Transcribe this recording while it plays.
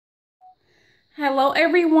Hello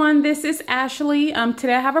everyone, this is Ashley.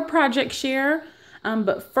 Today I have a project share.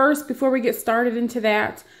 But first, before we get started into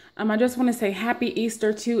that, I just want to say happy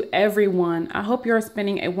Easter to everyone. I hope you're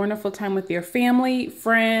spending a wonderful time with your family,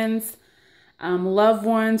 friends, loved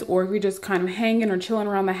ones, or if you're just kind of hanging or chilling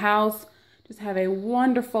around the house. Just have a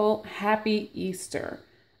wonderful, happy Easter.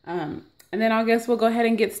 And then I guess we'll go ahead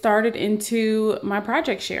and get started into my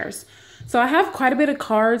project shares. So I have quite a bit of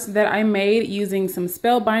cards that I made using some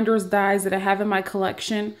Spellbinders dies that I have in my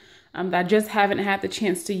collection that I just haven't had the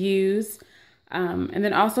chance to use. And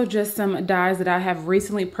then also just some dies that I have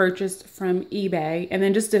recently purchased from eBay. And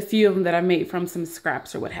then just a few of them that I made from some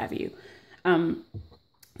scraps or what have you.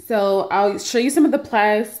 So I'll show you some of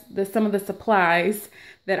the supplies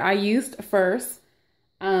that I used first.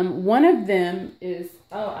 One of them is,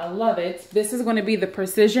 oh, I love it. This is going to be the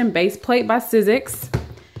Precision Base Plate by Sizzix.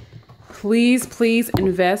 Please, please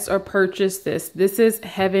invest or purchase this. This is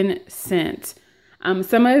heaven sent.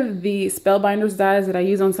 Some of the Spellbinders dies that I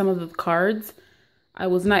use on some of the cards, I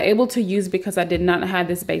was not able to use because I did not have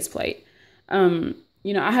this base plate. You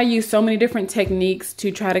know, I have used so many different techniques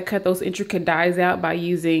to try to cut those intricate dies out by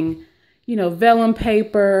using, you know, vellum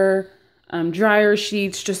paper, dryer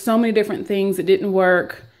sheets, just so many different things. It didn't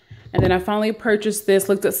work. And then I finally purchased this,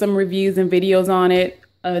 looked at some reviews and videos on it.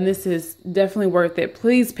 And this is definitely worth it.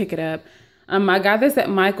 Please pick it up. I got this at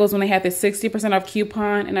Michael's when they had the 60% off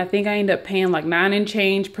coupon. And I think I ended up paying like $9 and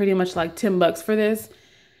change, pretty much like 10 bucks for this.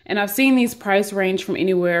 And I've seen these price range from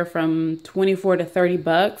anywhere from 24 to 30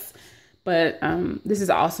 bucks. But this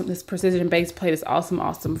is awesome. This precision base plate is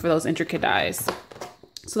awesome for those intricate dies.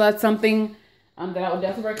 So that's something that I would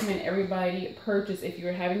definitely recommend everybody purchase if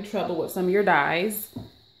you're having trouble with some of your dies.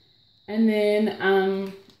 And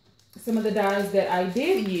then some of the dies that I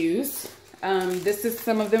did use, this is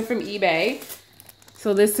some of them from eBay.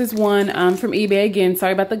 So this is one from eBay. Again,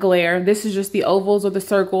 sorry about the glare. This is just the ovals or the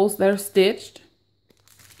circles that are stitched.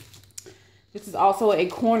 This is also a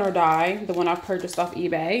corner die, the one I purchased off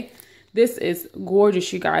eBay. This is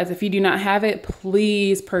gorgeous, you guys. If you do not have it,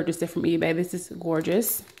 please purchase it from eBay. This is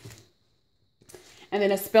gorgeous. And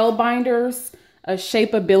then a Spellbinders, a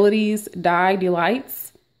Shapeabilities Die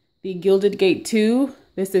Delights, the Gilded Gate 2.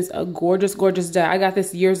 This is a gorgeous, gorgeous die. I got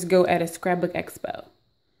this years ago at a scrapbook expo.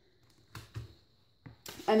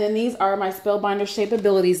 And then these are my Spellbinder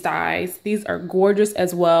Shapeabilities dies. These are gorgeous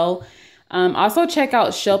as well. Also check out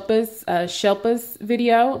Shilpa's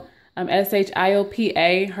video,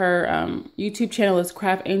 S-H-I-O-P-A. Her YouTube channel is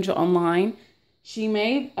Craft Angel Online. She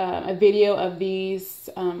made a video of these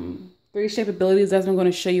 3 shapeabilities that I'm going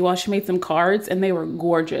to show you all. She made some cards and they were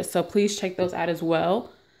gorgeous. So please check those out as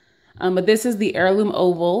well. But this is the heirloom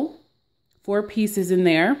oval, 4 pieces in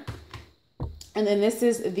there. And then this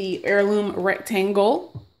is the heirloom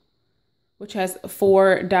rectangle, which has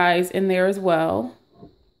 4 dies in there as well.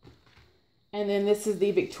 And then this is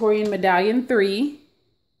the Victorian medallion 3.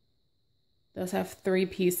 Those have 3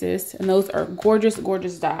 pieces, and those are gorgeous,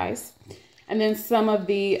 gorgeous dies. And then some of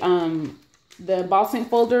the embossing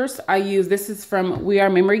folders I use. This is from We Are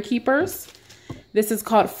Memory Keepers. This is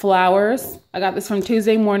called Flowers. I got this from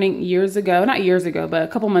Tuesday Morning years ago. Not years ago, but a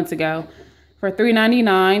couple months ago for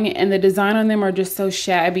 $3.99. And the design on them are just so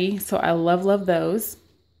shabby. So I love those.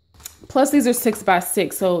 Plus these are 6 by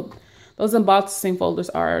 6. So those embossing folders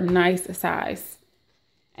are a nice size.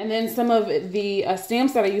 And then some of the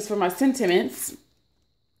stamps that I use for my sentiments.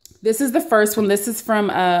 This is the first one. This is from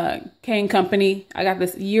K & Company. I got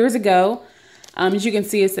this years ago. As you can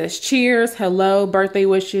see, it says cheers, hello, birthday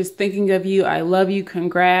wishes, thinking of you, I love you,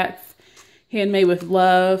 congrats, handmade with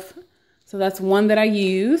love. So that's one that I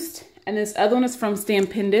used. And this other one is from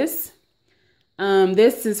Spellbinders.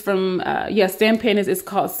 This is from, Spellbinders. It's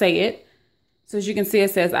called Say It. So as you can see,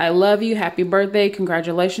 it says, I love you, happy birthday,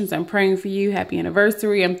 congratulations, I'm praying for you, happy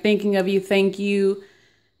anniversary, I'm thinking of you, thank you.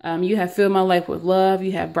 You have filled my life with love,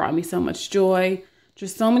 you have brought me so much joy.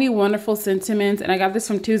 Just so many wonderful sentiments. And I got this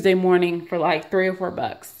from Tuesday Morning for like 3 or 4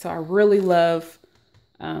 bucks. So I really love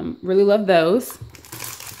those.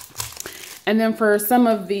 And then for some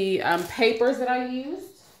of the papers that I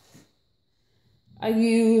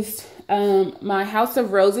used my House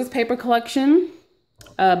of Roses paper collection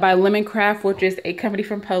by Lemon Craft, which is a company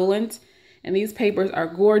from Poland. And these papers are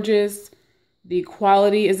gorgeous. The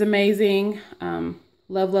quality is amazing.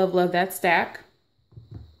 Love that stack.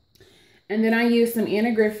 And then I used some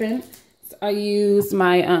Anna Griffin. I used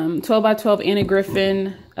my 12 by 12 Anna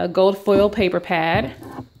Griffin gold foil paper pad.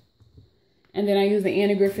 And then I used the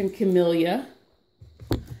Anna Griffin Camellia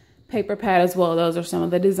paper pad as well. Those are some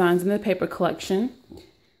of the designs in the paper collection.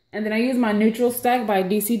 And then I used my neutral stack by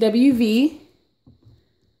DCWV.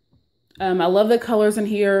 I love the colors in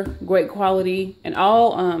here, great quality. And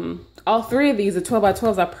all three of these, the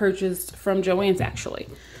 12x12s, I purchased from Joann's actually.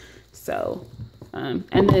 So, and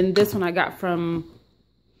then this one I got from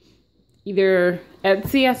either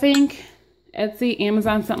Etsy, I think. Etsy,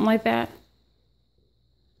 Amazon, something like that.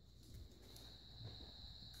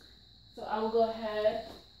 So I will go ahead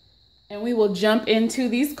and we will jump into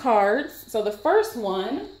these cards. So the first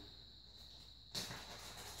one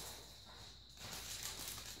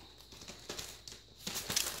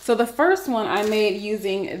I made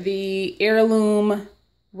using the Heirloom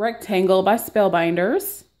Rectangle by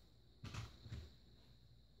Spellbinders.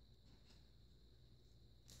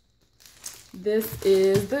 This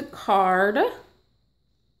is the card.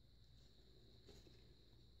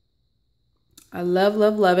 I love,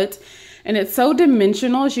 love, love it. And it's so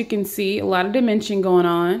dimensional, as you can see, a lot of dimension going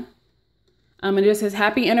on. It just says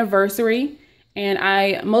happy anniversary.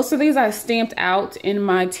 And most of these I stamped out in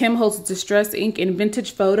my Tim Holtz Distress ink in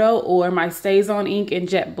Vintage Photo, or my Stays On ink in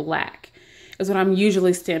Jet Black is what I'm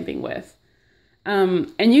usually stamping with.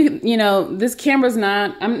 And you know, this camera's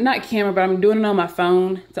I'm doing it on my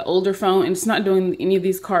phone. It's an older phone and it's not doing any of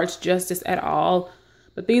these cards justice at all.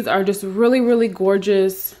 But these are just really, really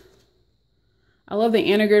gorgeous. I love the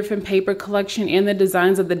anaglyph paper collection and the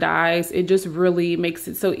designs of the dies. It just really makes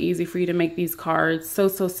it so easy for you to make these cards. So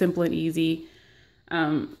simple and easy.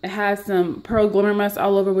 It has some pearl glimmer mess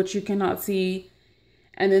all over, which you cannot see.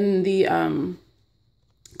 And then the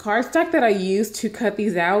cardstock that I used to cut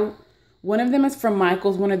these out, one of them is from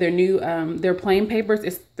Michaels, one of their new, their plain papers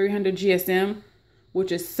is 300 GSM,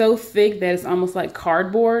 which is so thick that it's almost like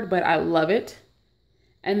cardboard, but I love it.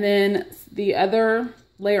 And then the other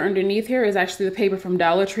layer underneath here is actually the paper from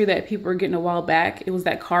Dollar Tree that people were getting a while back. It was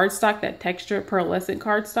that cardstock, that texture pearlescent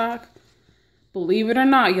cardstock. Believe it or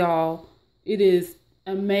not, y'all, it is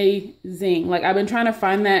amazing. Like, I've been trying to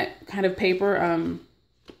find that kind of paper,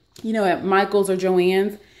 you know, at Michaels or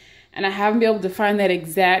Joann's, and I haven't been able to find that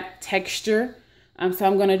exact texture. So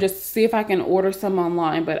I'm going to just see if I can order some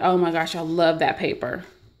online. But oh my gosh, I love that paper.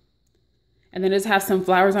 And then just have some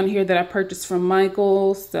flowers on here that I purchased from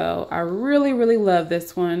Michaels. So I really, really love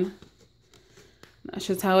this one. That's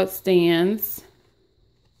just how it stands.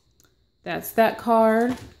 That's that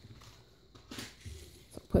card.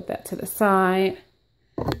 So put that to the side.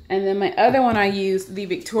 And then my other one, I used the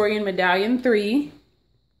Victorian Medallion 3.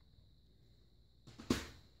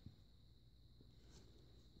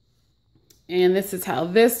 And this is how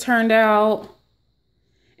this turned out.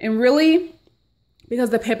 And really, because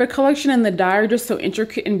the paper collection and the die are just so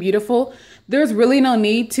intricate and beautiful, there's really no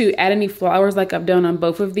need to add any flowers like I've done on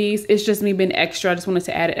both of these. It's just me being extra. I just wanted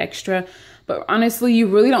to add it extra. But honestly, you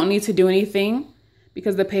really don't need to do anything,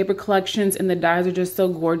 because the paper collections and the dies are just so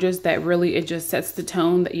gorgeous that really it just sets the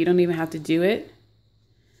tone that you don't even have to do it.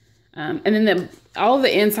 And then all of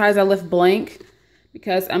the insides I left blank,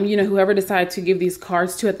 because you know, whoever decided to give these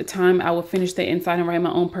cards to at the time, I will finish the inside and write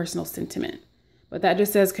my own personal sentiment. But that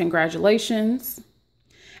just says congratulations.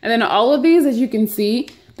 And then all of these, as you can see,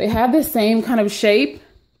 they have the same kind of shape,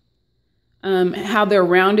 how they're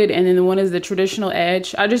rounded, and then the one is the traditional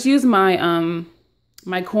edge. I just use my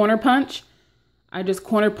my corner punch. I just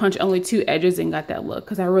corner punch only 2 edges and got that look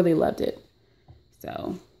because I really loved it.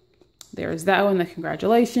 So there's that one, the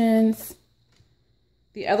congratulations.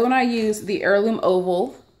 The other one I used, the Heirloom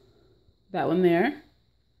Oval, that one there.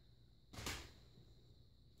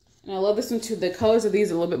 And I love this one too. The colors of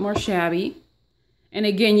these are a little bit more shabby. And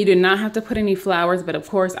again, you did not have to put any flowers, but of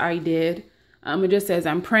course I did. It just says,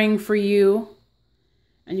 I'm praying for you.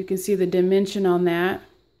 And you can see the dimension on that.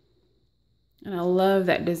 And I love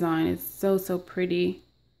that design. It's so pretty.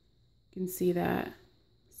 You can see that.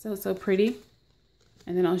 So pretty.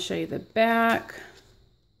 And then I'll show you the back.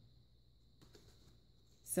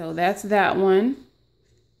 So that's that one.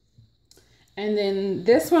 And then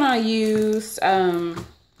this one I used the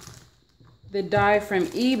die from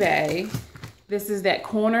eBay. This is that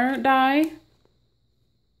corner die.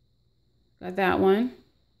 Got that one,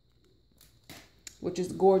 which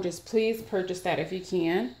is gorgeous. Please purchase that if you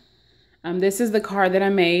can. This is the card that I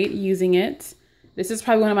made using it. This is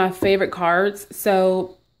probably one of my favorite cards.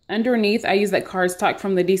 So underneath, I use that cardstock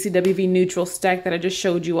from the DCWV neutral stack that I just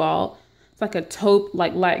showed you all. It's like a taupe,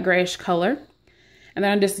 like light grayish color. And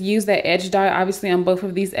then I just use that edge die, obviously, on both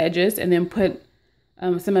of these edges, and then put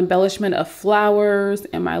some embellishment of flowers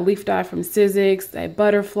and my leaf die from Sizzix, a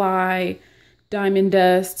butterfly, diamond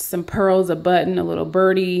dust, some pearls, a button, a little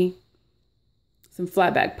birdie, some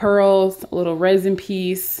flat back pearls, a little resin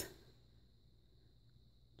piece.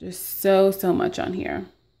 Just so much on here.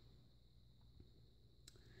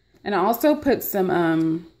 And I also put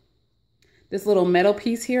some, this little metal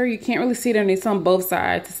piece here. You can't really see it underneath. It's on both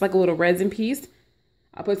sides. It's like a little resin piece.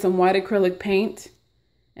 I put some white acrylic paint,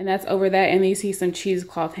 and that's over that. And you see some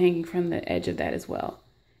cheesecloth hanging from the edge of that as well.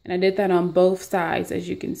 And I did that on both sides, as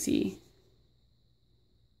you can see.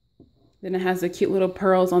 Then it has the cute little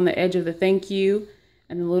pearls on the edge of the thank you,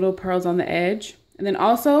 and the little pearls on the edge. And then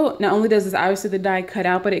also, not only does this obviously the die cut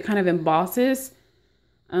out, but it kind of embosses.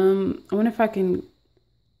 I wonder if I can,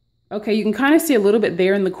 okay, you can kind of see a little bit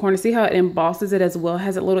there in the corner. See how it embosses it as well, it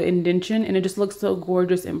has a little indentation, and it just looks so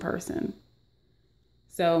gorgeous in person.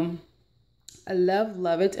 So I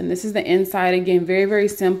love it. And this is the inside. Again, very, very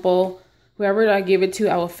simple. Whoever I give it to,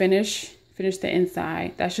 I will finish the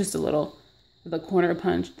inside. That's just a little, the corner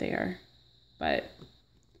punch there. But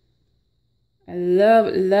I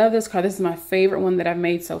love this card. This is my favorite one that I've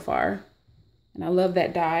made so far. And I love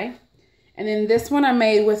that die. And then this one I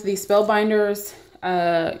made with the Spellbinders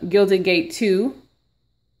Gilded Gate 2.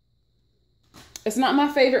 It's not my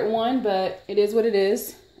favorite one, but it is what it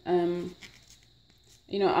is.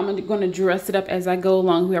 You know, I'm going to dress it up as I go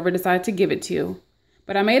along, whoever decides to give it to.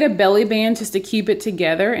 But I made a belly band just to keep it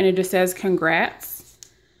together, and it just says congrats.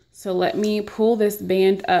 So let me pull this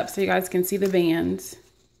band up so you guys can see the bands.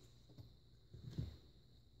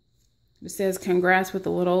 It says congrats with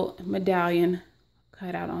a little medallion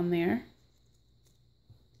cut out on there.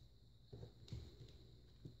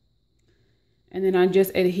 And then I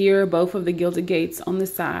just adhere both of the gilded gates on the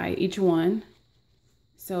side, each one.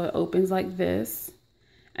 So it opens like this.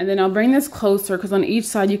 And then I'll bring this closer because on each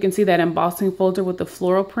side you can see that embossing folder with the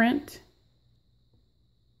floral print.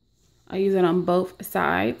 I use it on both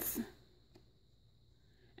sides.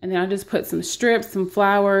 And then I'll just put some strips, some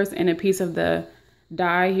flowers, and a piece of the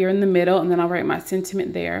die here in the middle. And then I'll write my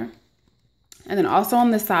sentiment there. And then also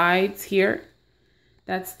on the sides here,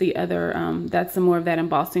 that's the other, that's some more of that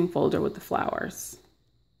embossing folder with the flowers.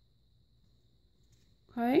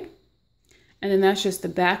 Okay. And then that's just the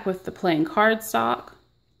back with the plain cardstock.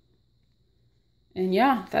 And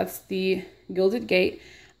yeah, that's the Gilded Gate.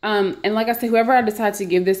 And like I said, whoever I decide to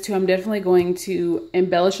give this to, I'm definitely going to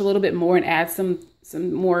embellish a little bit more and add some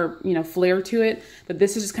more, you know, flair to it. But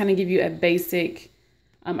this is just kind of give you a basic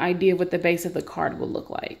idea of what the base of the card will look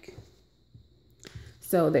like.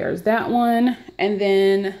 So there's that one. And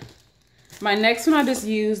then my next one, I just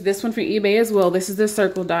used this one from eBay as well. This is the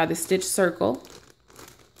circle die, the stitch circle.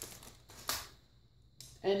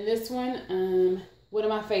 And this one, one of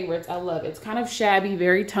my favorites. I love it. It's kind of shabby,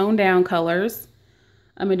 very toned down colors.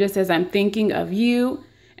 It just says, I'm thinking of you.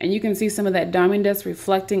 And you can see some of that diamond dust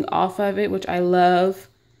reflecting off of it, which I love.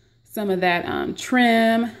 Some of that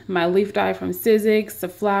trim, my leaf die from Sizzix, the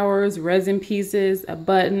flowers, resin pieces, a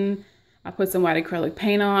button. I put some white acrylic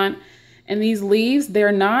paint on. And these leaves,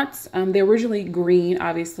 they're not, they're originally green,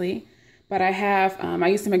 obviously. But I have, I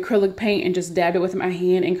used some acrylic paint and just dabbed it with my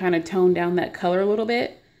hand and kind of toned down that color a little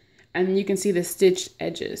bit. And you can see the stitched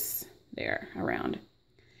edges there around.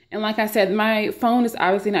 And like I said, my phone is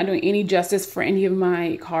obviously not doing any justice for any of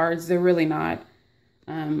my cards. They're really not.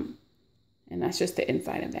 And that's just the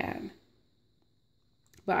inside of that.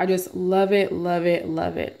 But I just love it, love it,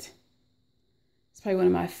 love it. It's probably one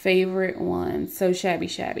of my favorite ones. So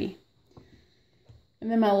shabby.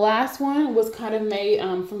 And then my last one was kind of made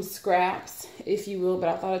from scraps, if you will. But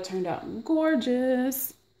I thought it turned out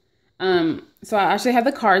gorgeous. So I actually have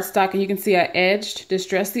the cardstock, and you can see I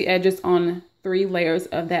distressed the edges on 3 layers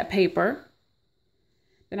of that paper.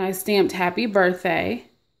 Then I stamped happy birthday,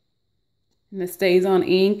 and it stays on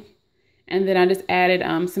ink. And then I just added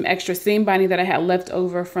some extra seam binding that I had left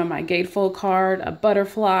over from my gatefold card, a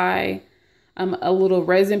butterfly, a little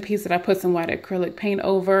resin piece that I put some white acrylic paint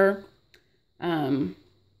over.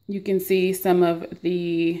 You can see some of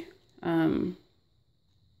the,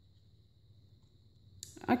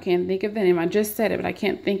 I can't think of the name. I just said it, but I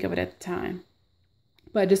can't think of it at the time.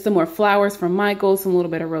 But just some more flowers from Michael, some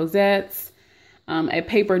little bit of rosettes, a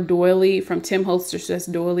paper doily from Tim Holster's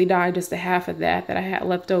just doily die, just a half of that I had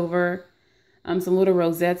left over, some little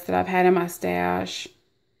rosettes that I've had in my stash,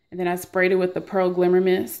 and then I sprayed it with the Pearl Glimmer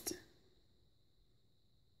Mist.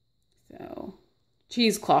 So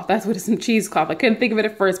cheesecloth, that's what it's, some cheesecloth. I couldn't think of it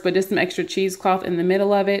at first, but just some extra cheesecloth in the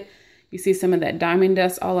middle of it. You see some of that diamond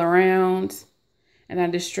dust all around. And I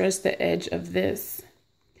distressed the edge of this.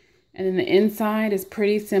 And then the inside is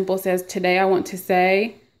pretty simple. It says, today I want to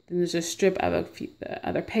say. Then there's a strip of the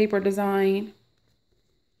other paper design.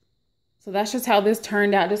 So that's just how this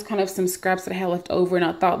turned out. Just kind of some scraps that I had left over. And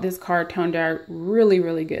I thought this card turned out really,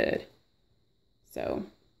 really good. So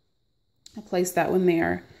I placed that one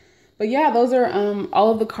there. But yeah, those are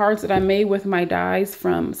all of the cards that I made with my dies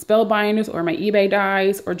from Spellbinders or my eBay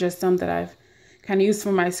dies, or just some that I've kind of used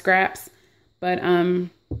for my scraps. But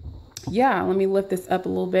yeah, let me lift this up a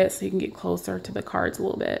little bit so you can get closer to the cards a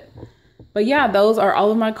little bit. But yeah, those are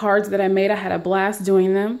all of my cards that I made. I had a blast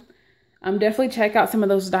doing them. Definitely check out some of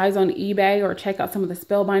those dies on eBay, or check out some of the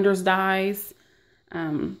Spellbinders dies,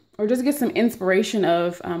 or just get some inspiration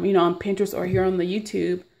of, you know, on Pinterest or here on the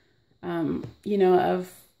YouTube, you know,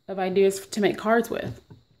 of ideas to make cards with.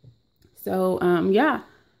 So, yeah.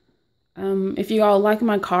 If you all like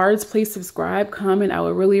my cards, please subscribe, comment. I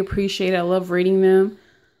would really appreciate it. I love reading them.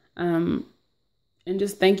 And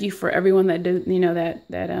just thank you for everyone that did, you know,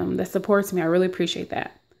 that supports me. I really appreciate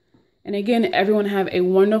that. And again, everyone have a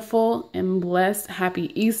wonderful and blessed,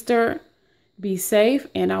 happy Easter. Be safe,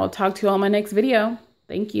 and I will talk to you all in my next video.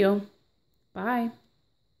 Thank you. Bye.